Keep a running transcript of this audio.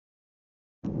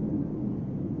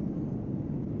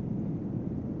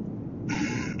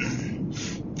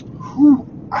Whew.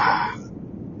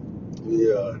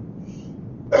 Yeah.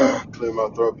 Clear my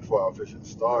throat before I officially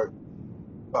start.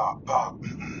 Pop, pop.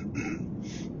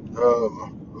 My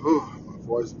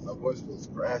voice feels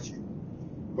scratchy.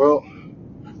 Well,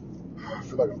 I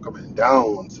feel like I'm coming down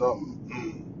on something.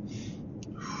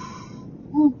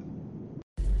 Whew.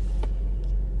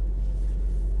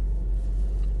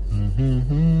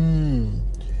 Mm-hmm.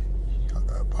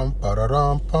 Pum,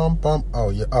 ba-da-dum, pum, pum. Oh,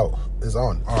 yeah. Oh, it's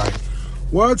on. All right.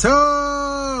 What's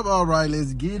up? All right,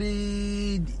 let's get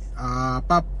it.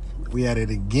 Pop. We at it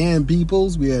again,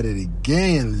 peoples. We at it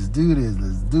again. Let's do this.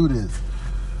 Let's do this.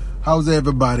 How's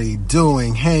everybody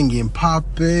doing? Hanging,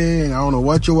 popping. I don't know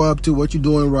what you're up to, what you're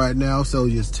doing right now. So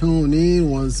just tune in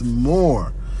once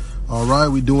more. All right,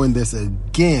 we're doing this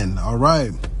again. All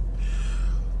right.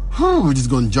 We're just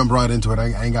going to jump right into it.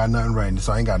 I ain't got nothing right,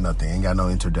 so I ain't got nothing. I ain't got no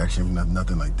introduction,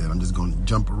 nothing like that. I'm just going to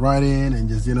jump right in and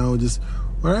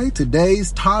all right,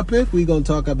 today's topic, we're going to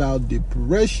talk about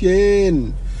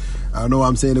depression. I know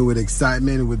I'm saying it with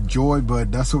excitement and with joy,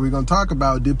 but that's what we're going to talk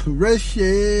about,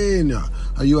 depression.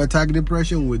 Are you attacking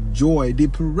depression with joy?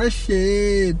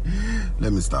 Depression.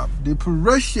 Let me stop.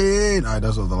 Depression. All right,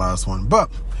 that was the last one. But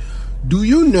do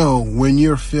you know when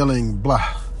you're feeling blah,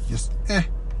 just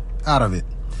out of it?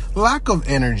 Lack of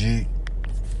energy,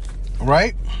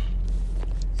 right?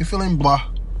 You're feeling blah,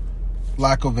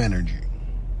 lack of energy.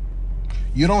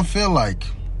 You don't feel like,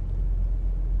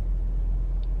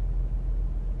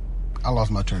 I lost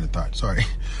my train of thought, sorry.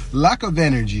 Lack of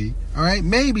energy, all right?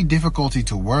 Maybe difficulty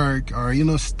to work or,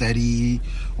 study,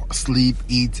 or sleep,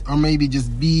 eat, or maybe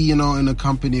just be, in a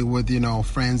company with,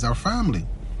 friends or family.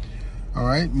 All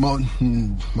right?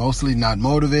 Mostly not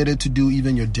motivated to do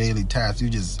even your daily tasks. You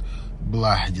just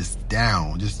blah, just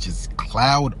down, just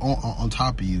cloud on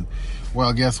top of you.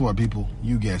 Well, guess what, people?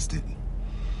 You guessed it.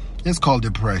 It's called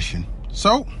depression.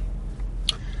 So,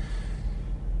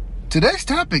 today's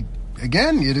topic,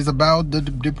 again, it is about the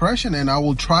depression, and I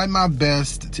will try my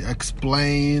best to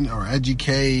explain or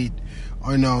educate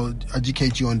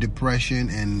you on depression.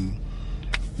 And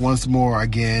once more,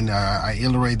 again, I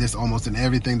iterate this almost in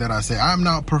everything that I say. I'm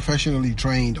not professionally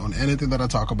trained on anything that I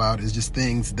talk about. It's just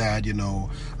things that,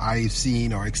 I've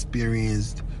seen or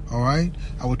experienced. All right?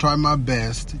 I will try my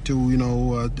best to,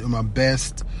 my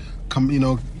best,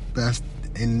 best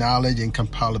in knowledge and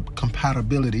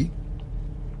compatibility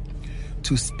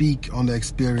to speak on the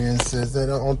experiences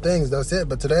and on things. That's it.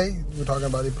 But today, we're talking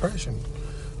about depression.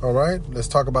 All right, let's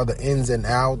talk about the ins and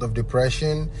outs of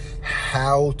depression,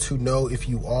 how to know if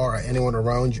you are or anyone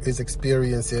around you is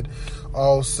experiencing it,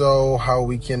 also how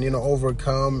we can,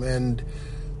 overcome, and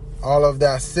all of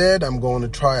that said, I'm going to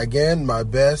try again my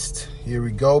best. Here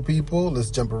we go, people. Let's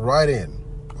jump right in.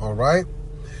 All right,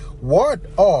 what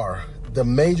are the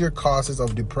major causes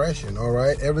of depression? All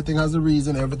right, everything has a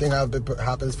reason, everything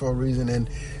happens for a reason, and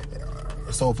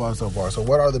so far. So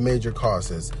what are the major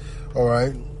causes? All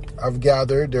right, I've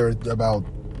gathered there are about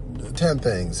 10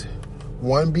 things.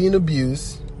 One being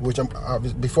abuse, which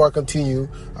before I continue,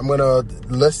 I'm going to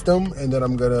list them, and then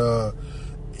I'm going to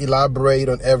elaborate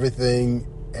on everything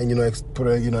and, put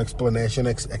a, explanation,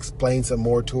 explain some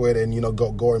more to it, and,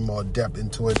 go in more depth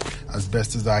into it as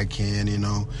best as I can,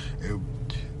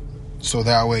 so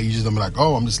that way you just don't be like,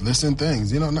 oh, I'm just listing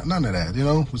things, none of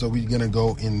that, so we're going to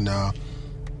go in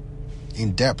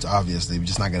depth. Obviously, we're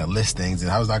just not going to list things,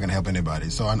 and how's that going to help anybody?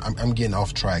 So I'm getting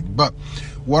off track. But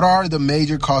what are the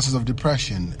major causes of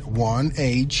depression? 1,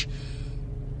 age.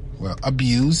 Well,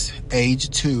 abuse. Age.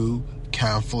 2,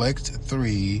 conflict.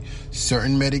 3,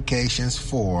 certain medications.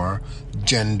 4,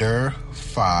 gender.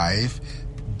 5,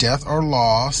 death or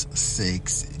loss.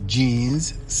 6,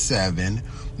 genes. 7,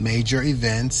 major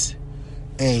events.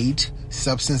 8,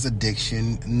 substance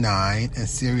addiction. 9, and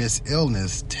serious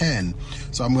illness. 10.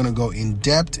 So I'm going to go in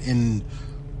depth in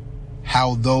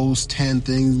how those 10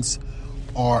 things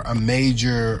are a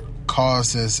major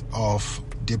causes of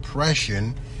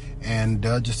depression, and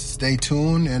just stay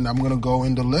tuned, and I'm going to go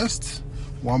in the list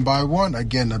one by one.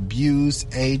 Again, abuse,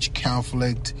 age,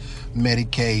 conflict,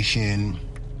 medication,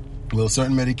 will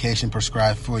certain medication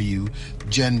prescribed for you,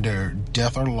 gender,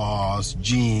 death or loss,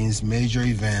 genes, major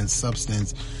events,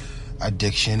 substance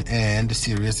addiction, and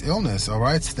serious illness. All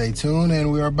right, stay tuned,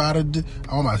 and we're about to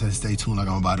I might say stay tuned like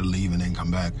I'm about to leave and then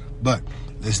come back, but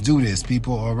let's do this,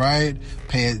 people. All right,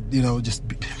 just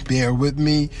bear with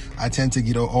me. I tend to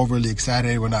get overly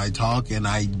excited when I talk, and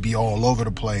I be all over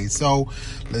the place. So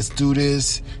let's do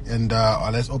this, and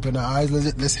let's open our eyes.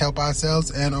 Let's help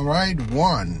ourselves. And all right,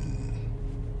 1.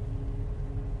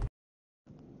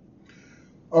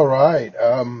 All right,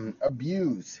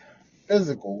 abuse,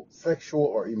 physical, sexual,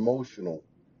 or emotional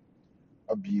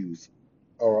abuse.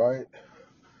 All right.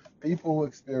 People who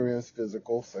experience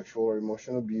physical, sexual, or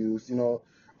emotional abuse,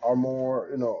 are more,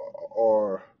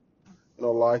 are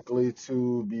likely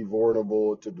to be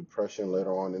vulnerable to depression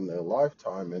later on in their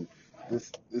lifetime. And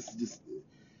this this is just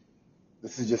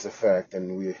this is just a fact,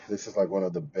 and this is like one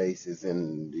of the bases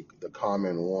and the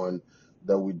common one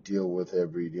that we deal with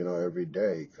every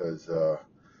day. Because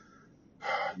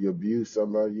you abuse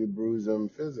somebody, you bruise them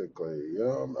physically,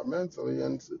 mentally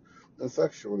and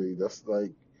sexually. That's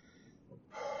like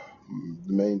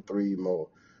the main three more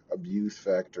abuse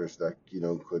factors that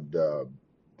could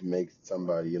make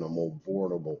somebody more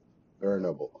vulnerable.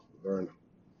 I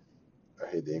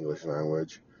hate the English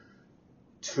language.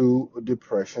 To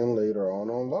depression later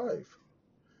on in life.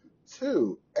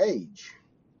 Two, age.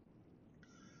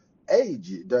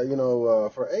 Age.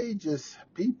 That for ages,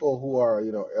 people who are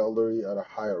elderly at a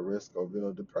higher risk of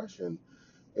depression.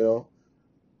 You know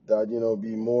that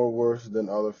be more worse than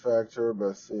other factor,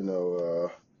 but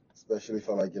especially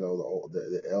for like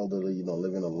the elderly,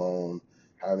 living alone,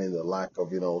 having the lack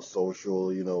of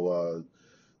social,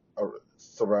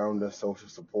 surrounding social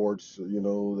supports,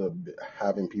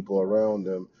 having people around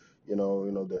them,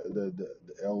 the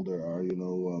elder are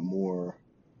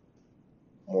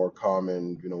more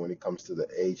common, when it comes to the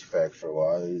age factor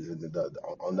wise, and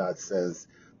on that sense,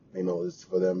 it's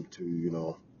for them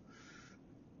to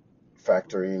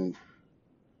factor into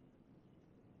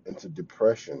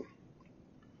depression.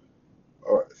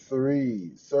 Or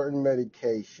three, certain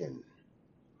medication.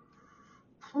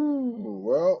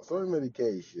 Well, certain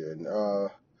medication.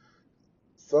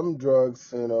 Some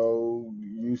drugs,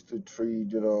 used to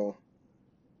treat,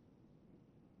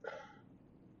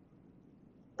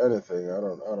 anything. I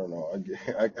don't know.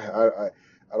 I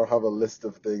don't have a list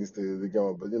of things to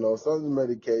go, but some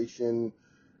medication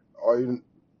are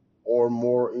or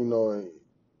more,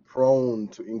 prone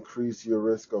to increase your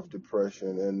risk of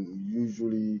depression, and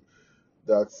usually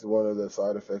that's one of the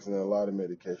side effects in a lot of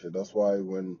medication. That's why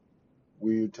when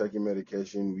we're taking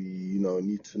medication, we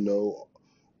need to know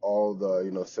all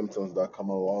the symptoms that come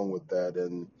along with that,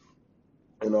 and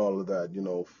all of that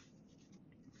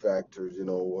factors,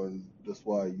 and that's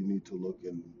why you need to look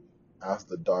and ask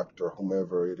the doctor,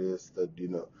 whomever it is that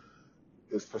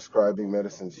is prescribing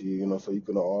medicine to you, so you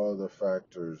can know all the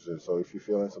factors. And so if you're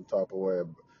feeling some type of way,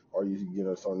 or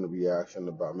you starting to reaction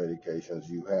about medications,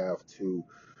 you have to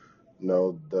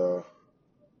know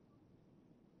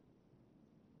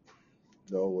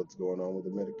know what's going on with the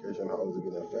medication, how is it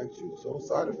going to affect you. So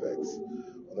side effects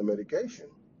of the medication.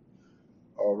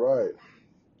 All right.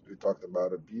 We talked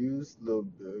about abuse, little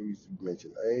bit. We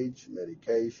mentioned age,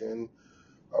 medication.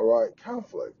 All right,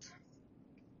 conflict,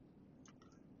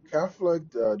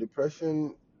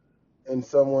 depression in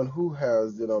someone who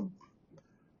has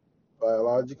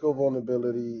biological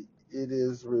vulnerability. It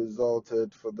is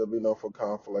resulted for the for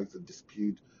conflict, a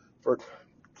dispute. For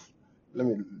let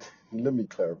me let me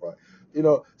clarify.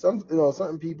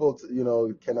 Certain people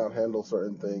cannot handle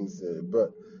certain things,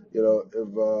 but if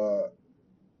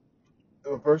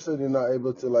a person is not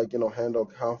able to handle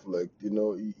conflict,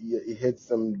 it hits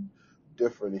them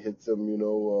different. It hits them, it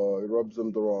rubs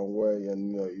them the wrong way,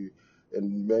 and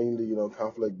and mainly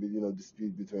conflict,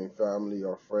 dispute between family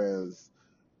or friends.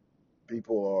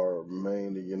 People are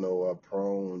mainly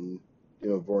prone,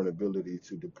 vulnerability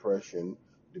to depression,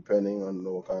 depending on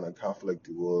what kind of conflict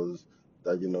it was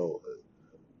that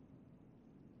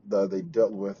that they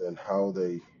dealt with and how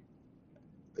they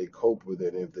cope with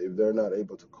it. If they're not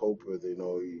able to cope with it,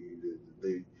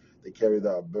 they they carry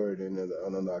that burden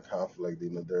and that conflict.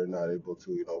 They're not able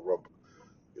to rub,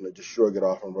 just shrug it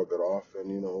off and rub it off,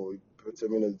 and it puts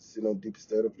them in a deep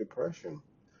state of depression.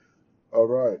 All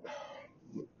right,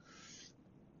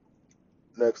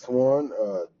 next one,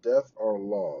 death or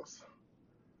loss.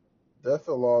 Death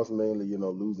or loss, mainly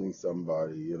losing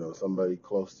somebody, somebody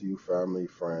close to you, family,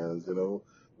 friends.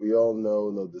 We all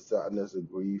know, the sadness and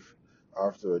grief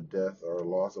after a death or a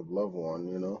loss of loved one.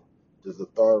 Just the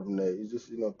thought of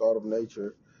thought of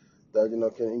nature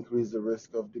that can increase the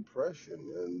risk of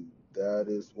depression, and that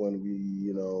is when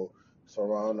we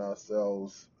surround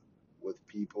ourselves with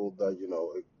people that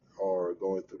are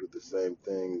going through the same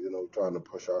thing, trying to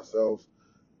push ourselves.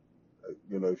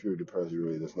 If you're depressed, you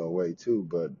really there's no way to,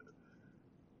 but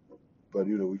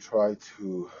we try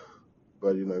to.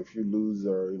 But if you lose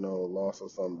or loss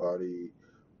of somebody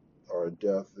or a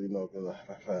death,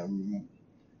 family,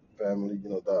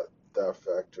 that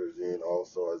factors in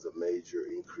also as a major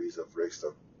increase of risk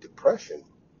of depression.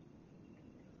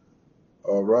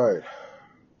 All right.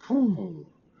 Hmm.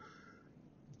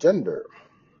 Gender.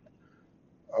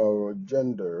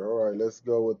 Gender. All right, let's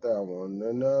go with that one.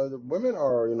 And the women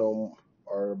are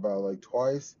are about like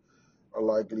twice are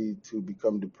likely to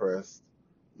become depressed.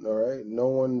 All right. No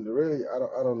one really. I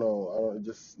don't know. I don't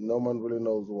just. No one really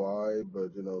knows why.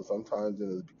 But sometimes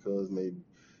it's because maybe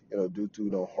due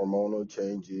to hormonal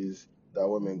changes that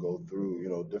women go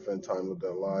through. Different times of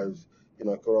their lives. It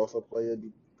could also play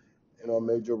a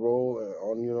major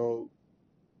role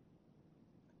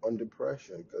on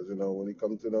depression because when it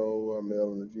comes to a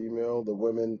male and a female, the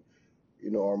women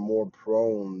are more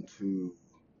prone to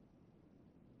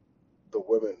the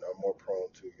women are more prone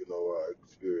to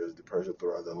experience depression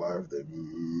throughout their life than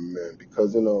men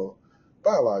because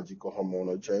biological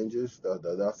hormonal changes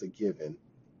that's a given.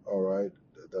 All right,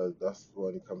 that's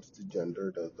when it comes to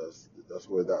gender. That's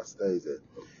where that stays at.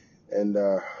 And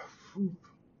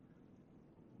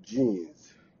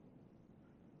genes.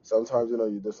 Sometimes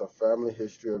there's a family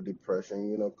history of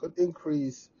depression. Could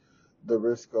increase the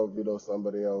risk of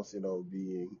somebody else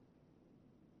being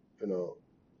you know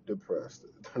depressed.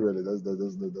 Really, that's what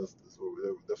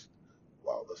that's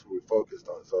wow, that's what we focused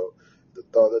on. So the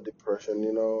thought of depression,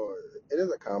 it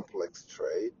is a complex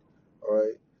trait, all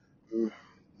right? Mm,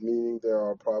 Meaning there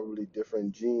are probably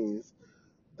different genes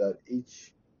that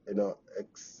each,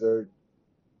 exert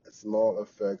small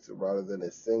effects rather than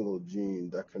a single gene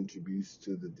that contributes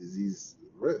to the disease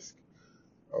risk.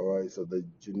 All right, so the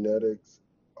genetics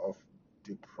of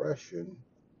depression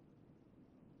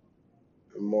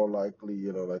more likely,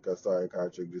 like a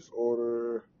psychiatric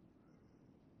disorder,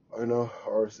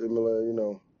 or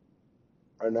similar,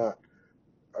 are not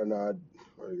are not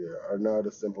are not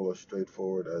as simple or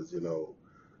straightforward as you'll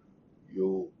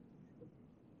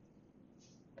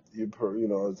you per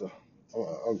as a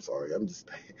I'm sorry, I'm just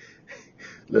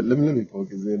let me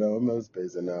focus I'm not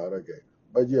spacing out, okay.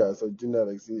 But yeah, so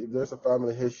genetics, if there's a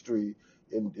family history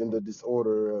in the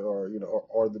disorder or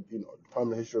or the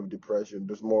family history of depression,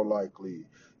 there's more likely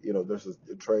there's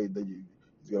a trait that you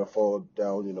is going to fall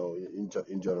down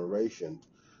in generations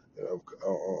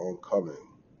on coming.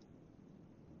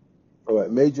 All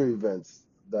right, major events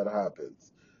that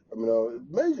happens. I mean,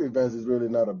 major events is really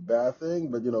not a bad thing,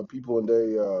 but people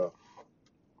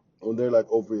when they're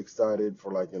like overexcited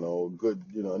for like good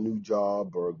a new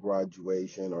job or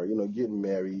graduation or getting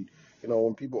married,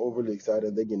 when people overly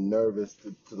excited they get nervous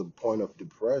to the point of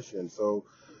depression. So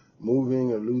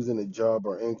moving or losing a job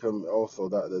or income also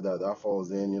that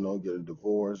falls in. Getting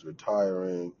divorced,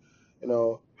 retiring.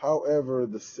 However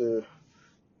the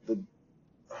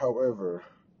However,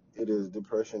 it is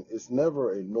depression. It's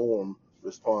never a norm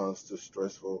response to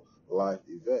stressful life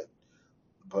event,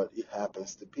 but it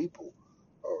happens to people.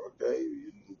 Okay,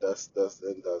 that's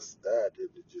that. It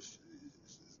just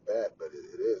it's bad, but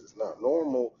it is. It's not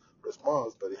normal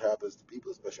response, but it happens to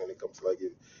people, especially when it comes to like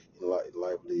in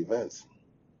lively events.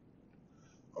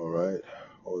 All right,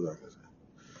 hold on.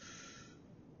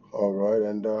 All right,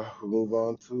 and we move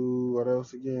on to what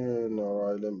else again? All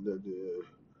right,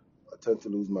 I tend to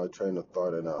lose my train of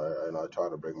thought and I try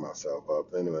to bring myself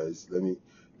up. Anyways, let me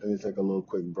take a little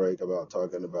quick break about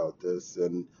talking about this.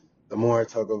 And the more I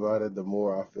talk about it, the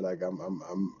more I feel like I'm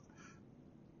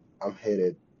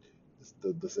headed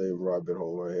the same rabbit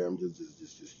hole right here. I'm just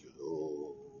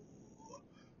oh,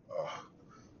 all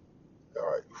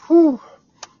right. Whew.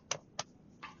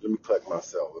 Let me collect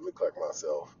myself. Let me collect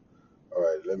myself. All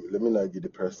right. Let me not get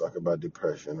depressed. Talk about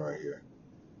depression right here.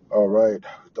 All right.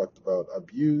 We talked about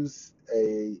abuse,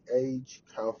 age,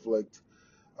 conflict,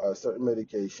 certain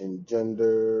medication,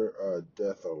 gender,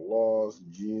 death or loss,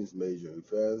 genes, major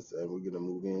events, and we're going to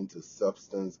move into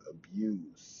substance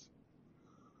abuse.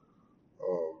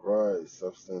 All right,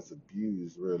 substance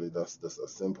abuse, really, that's as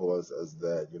simple as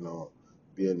that,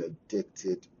 being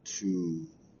addicted to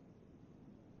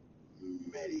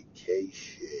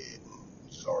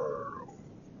medications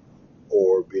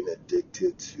or being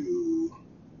addicted to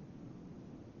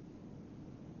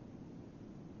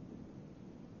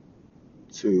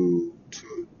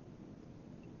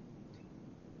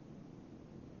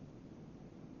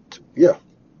yeah.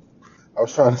 I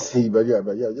was trying to see, but yeah,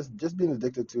 just being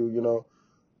addicted to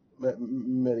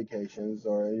medications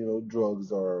or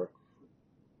drugs or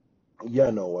yeah,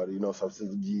 I know what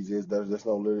substance abuse is. There's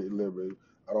no literally.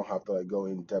 I don't have to like go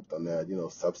in depth on that.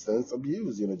 Substance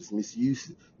abuse. Just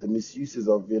misuse the misuses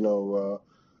of of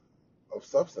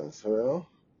substance.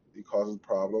 It causes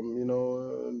problem.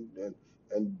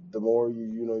 And the more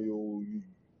you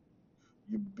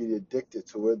be addicted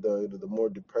to it, the more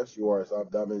depressed you are. So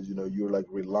that means you're like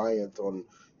reliant on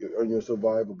your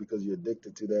survival because you're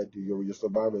addicted to that. Your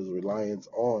survival is reliance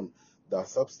on that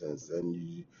substance, and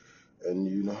you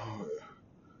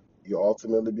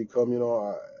ultimately become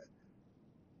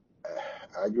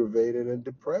aggravated and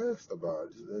depressed about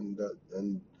it,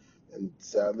 and And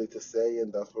sadly to say,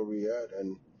 and that's where we at.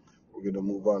 And we're gonna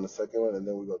move on to the second one, and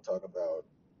then we're gonna talk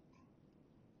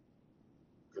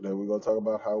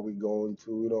about how we going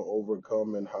to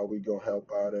overcome, and how we gonna help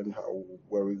out, and how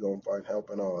where we gonna find help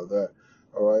and all of that.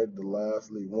 All right. The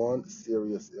lastly one,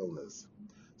 serious illness.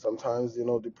 Sometimes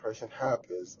depression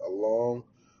happens along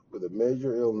with a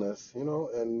major illness,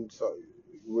 and so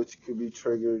which could be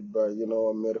triggered by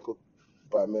a medical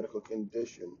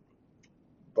condition,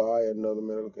 by another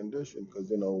medical condition.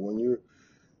 Because when you're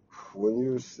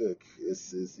sick,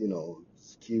 it's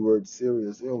keyword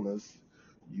serious illness.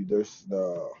 You there's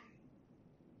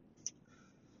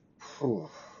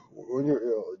when you're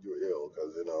ill,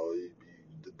 because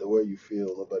the way you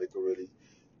feel, nobody can really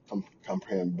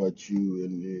comprehend but you.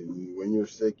 And when you're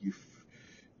sick,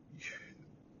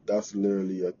 that's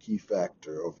literally a key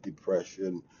factor of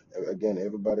depression. Again,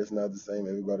 everybody's not the same.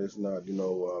 Everybody's not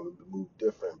move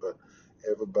different, but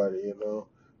everybody,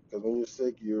 because when you're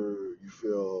sick, you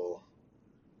feel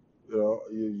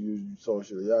you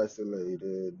socially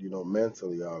isolated,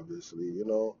 mentally, obviously,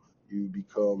 you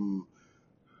become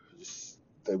just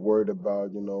they worried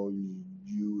about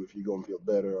you if you're gonna feel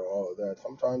better or all of that.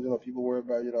 Sometimes people worry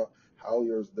about how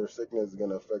their sickness is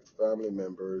gonna affect family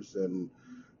members and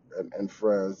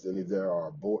friends, and if there are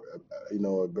a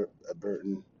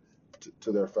burden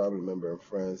to their family member and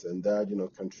friends, and that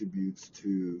contributes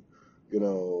to you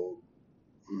know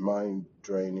mind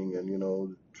draining,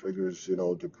 and triggers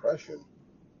depression.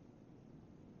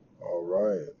 All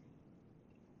right,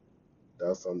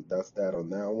 that's that on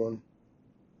that one.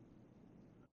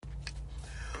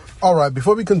 All right,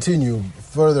 before we continue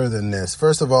further than this,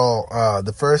 first of all,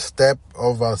 the first step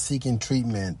of seeking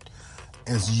treatment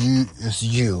is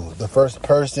you. The first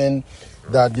person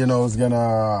that is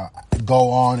gonna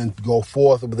go on and go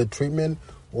forth with the treatment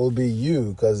will be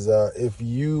you, because if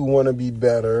you want to be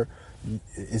better,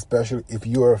 especially if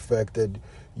you are affected,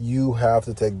 you have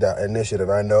to take that initiative.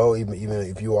 I know even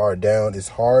if you are down, it's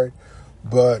hard,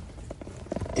 but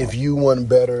if you want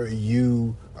better,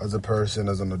 you as a person,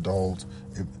 as an adult,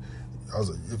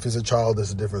 if it's a child,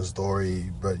 it's a different story,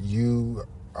 but you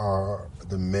are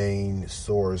the main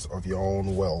source of your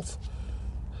own wealth.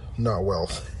 Not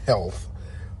wealth, health.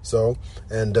 So,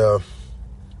 and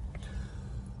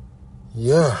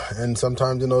yeah, and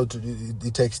sometimes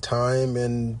it takes time,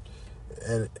 and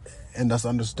that's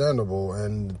understandable,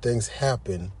 and things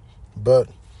happen, but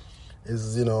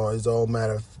it's all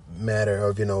matter of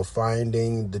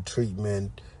finding the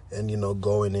treatment, and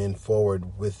going in forward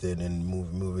with it, and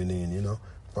moving in,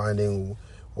 finding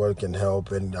what can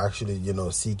help, and actually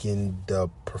seeking the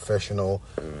professional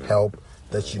help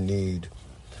that you need.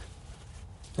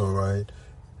 All right.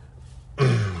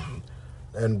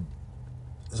 And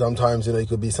sometimes it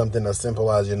could be something as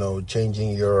simple as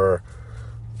changing your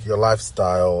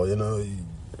lifestyle,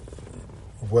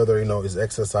 whether it's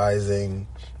exercising,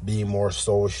 being more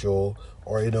social,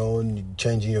 or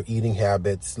changing your eating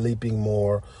habits, sleeping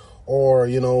more, or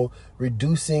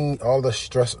reducing all the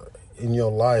stress in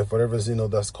your life, whatever's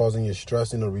that's causing you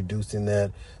stress, reducing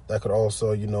that could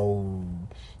also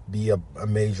be a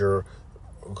major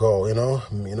goal.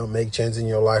 Make changes in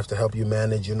your life to help you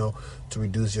manage, to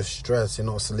reduce your stress.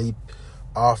 Sleep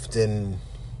often.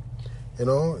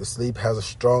 Sleep has a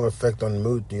strong effect on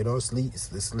mood.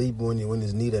 Sleep when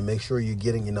it's needed. Make sure you're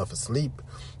getting enough sleep.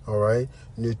 All right.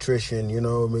 Nutrition.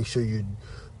 Make sure you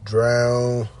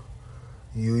drown.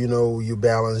 You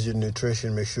balance your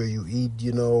nutrition. Make sure you eat.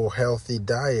 Healthy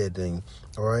dieting.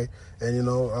 All right. And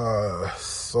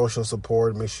social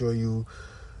support. Make sure you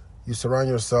surround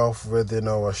yourself with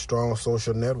a strong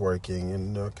social networking.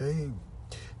 And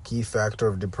key factor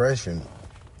of depression.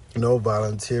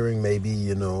 Volunteering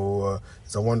maybe,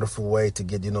 it's a wonderful way to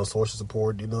get, social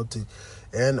support,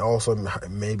 and also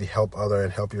maybe help other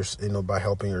and help by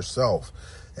helping yourself.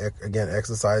 Again,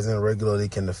 exercising regularly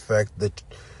can affect the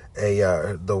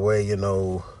way, your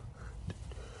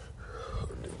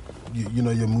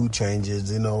mood changes,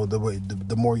 the way,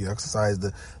 the more you exercise,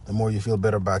 the more you feel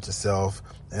better about yourself.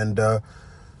 And,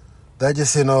 that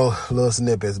just, little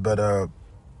snippets, but,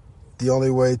 the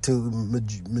only way to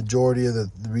majority of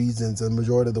the reasons and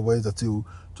majority of the ways to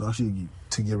actually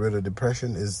to get rid of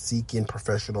depression is seeking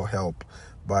professional help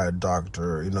by a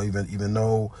doctor. Even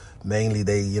though mainly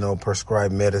they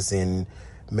prescribe medicine.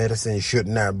 Medicine should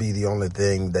not be the only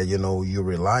thing that you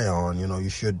rely on. You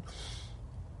should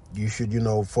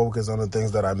focus on the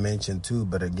things that I mentioned too.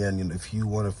 But again, if you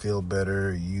want to feel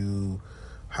better, you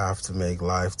have to make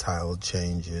lifestyle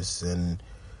changes and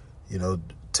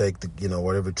take the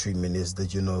whatever treatment is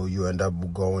that you end up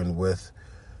going with.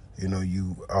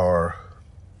 You are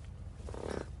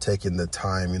taking the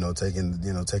time, taking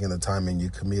the time, and you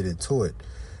committed to it.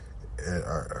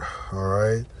 All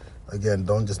right. Again,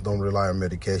 don't rely on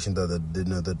medication that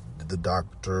the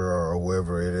doctor or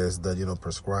whoever it is that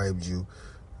prescribed you.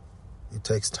 It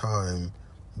takes time,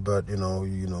 but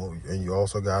and you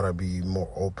also gotta be more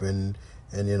open,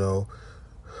 and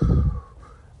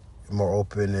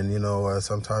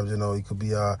sometimes it could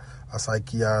be a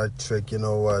psychiatric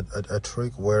a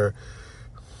trick where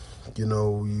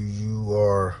you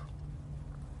are,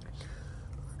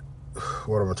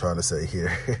 what am I trying to say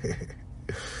here?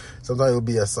 Sometimes it'll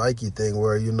be a psyche thing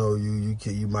where you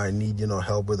might need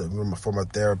help with it from a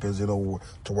therapist to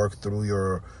work through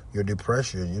your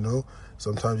depression.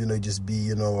 Sometimes just be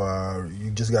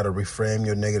you just got to reframe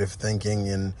your negative thinking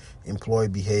and employ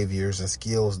behaviors and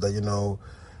skills that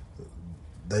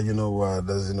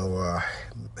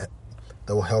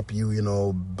that will help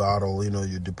you battle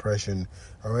your depression.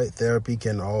 All right, therapy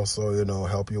can also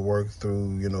help you work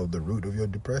through the root of your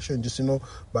depression just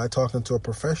by talking to a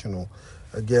professional.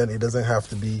 Again, it doesn't have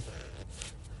to be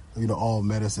all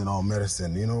medicine,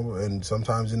 and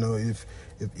sometimes if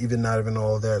even not even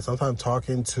all of that, sometimes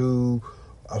talking to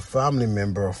a family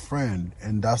member, a friend,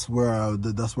 and that's where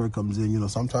it comes in.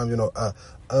 Sometimes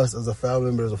us as a family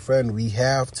member, as a friend, we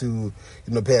have to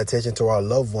pay attention to our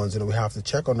loved ones. We have to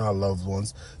check on our loved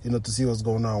ones, to see what's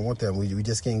going on with them. We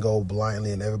just can't go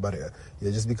blindly and everybody.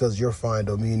 Just because you're fine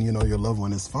don't mean your loved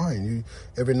one is fine.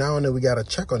 Every now and then we gotta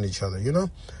check on each other,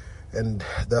 and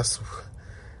that's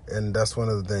one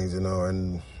of the things,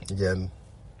 and again,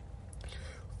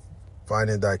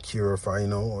 finding that cure for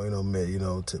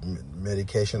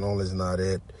medication only is not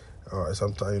it. Or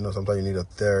sometimes you need a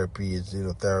therapist,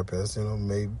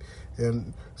 maybe,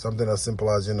 and something as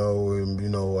simple as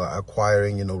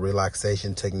acquiring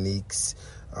relaxation techniques,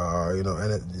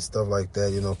 and stuff like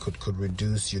that could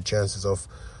reduce your chances of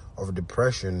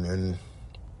depression.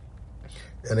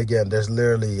 And again, there's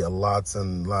literally lots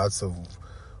and lots of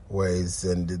ways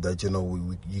and that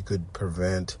you could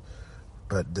prevent.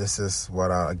 But this is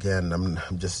what I'm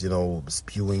just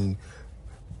spewing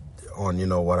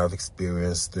on what I've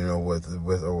experienced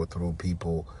with or through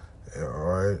people. All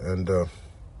right, and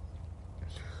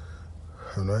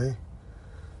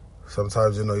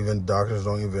sometimes even doctors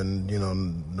don't even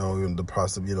know even the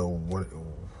process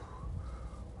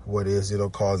what is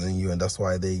causing you, and that's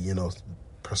why they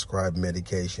prescribe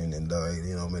medication, and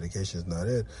medication is not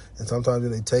it. And sometimes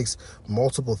it takes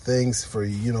multiple things for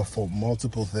you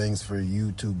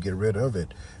to get rid of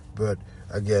it. But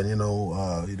again,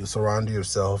 surround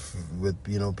yourself with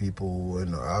people,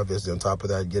 and obviously on top of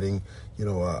that, getting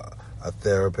a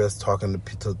therapist, talking to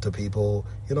people.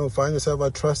 Find yourself a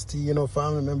trusty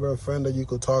family member, a friend that you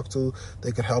could talk to.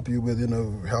 They could help you with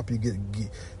help you get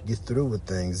through with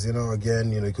things.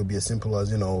 Again, it could be as simple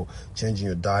as changing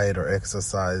your diet or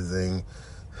exercising.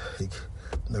 I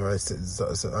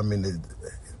mean,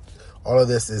 all of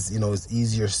this is is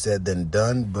easier said than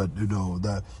done, but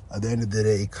that at the end of the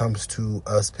day, it comes to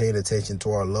us paying attention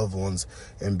to our loved ones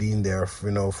and being there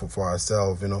for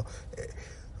ourselves,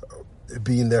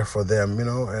 being there for them,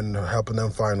 and helping them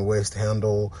find ways to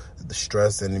handle the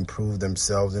stress and improve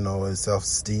themselves, and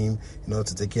self-esteem, to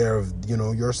take care of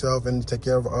yourself and take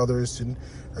care of others. And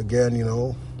again,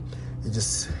 it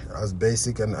just as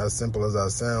basic and as simple as that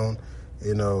sound,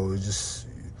 just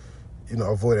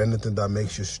avoid anything that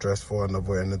makes you stressful, and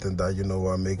avoid anything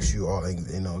that makes you all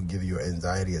give you an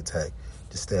anxiety attack.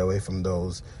 Just stay away from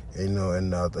those.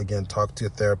 And again, talk to a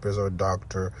therapist or a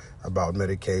doctor about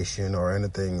medication or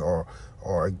anything or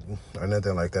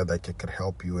anything like that could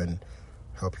help you and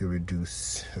help you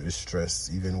reduce your stress,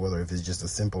 even whether if it's just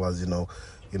as simple as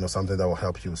something that will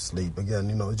help you sleep.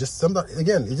 Again, just something.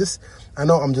 Again, I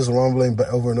know I'm just rumbling, but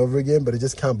over and over again, but it's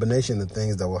just combination of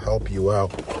things that will help you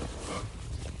out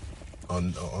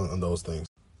on those things.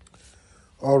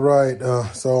 All right.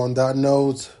 So on that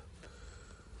note,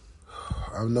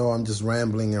 I know I'm just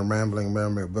rambling,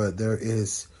 but there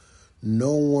is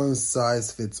no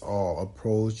one-size-fits-all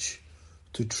approach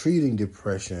to treating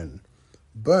depression,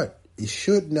 but it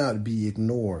should not be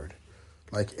ignored.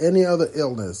 Like any other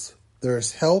illness,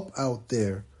 there's help out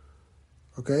there,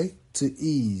 okay, to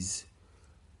ease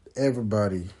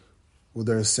everybody with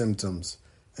their symptoms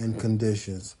and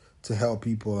conditions, to help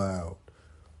people out.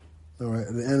 All right,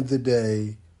 at the end of the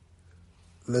day,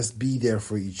 let's be there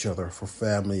for each other, for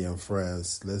family and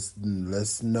friends.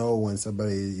 Let's know when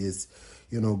somebody is,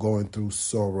 going through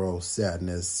sorrow,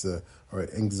 sadness, or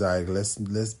anxiety.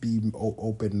 Let's be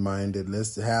open-minded.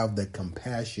 Let's have the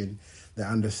compassion, the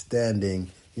understanding,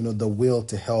 the will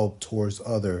to help towards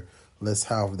other. Let's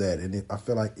have that. And I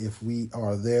feel like if we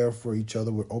are there for each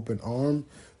other with open arms,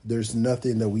 there's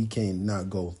nothing that we can't not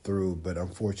go through, but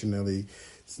unfortunately,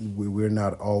 we're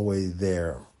not always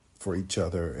there for each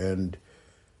other. And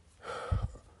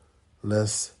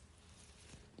let's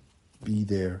be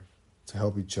there to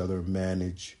help each other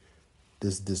manage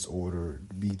this disorder,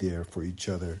 be there for each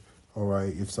other. All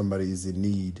right, if somebody is in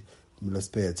need, let's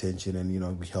pay attention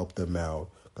and we help them out,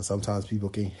 because sometimes people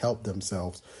can't help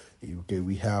themselves. Okay,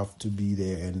 we have to be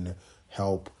there and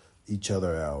help each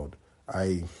other out.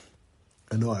 I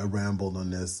know I rambled on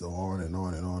this on and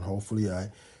on and on. Hopefully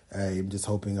I'm just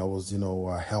hoping I was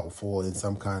helpful in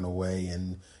some kind of way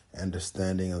and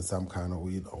understanding in some kind of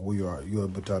way. You're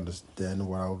able to understand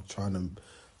what I was trying to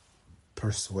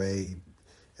persuade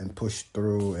and push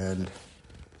through. And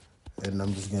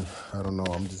I'm just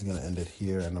gonna end it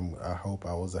here. And I hope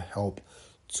I was a help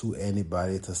to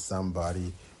anybody, to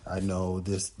somebody. I know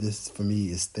this for me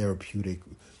is therapeutic.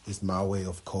 It's my way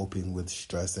of coping with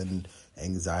stress and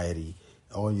anxiety.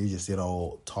 Or you just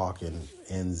talking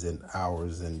ends and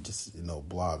hours and just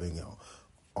blobbing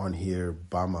on here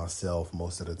by myself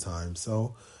most of the time.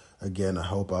 So again, I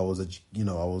hope I was I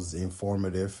was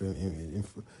informative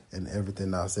and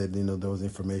everything I said. There was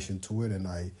information to it, and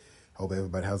I hope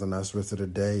everybody has a nice rest of the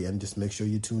day. And just make sure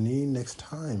you tune in next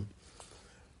time.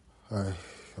 All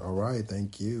right,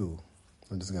 thank you.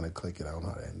 I'm just gonna click it. I don't know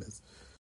how to end this.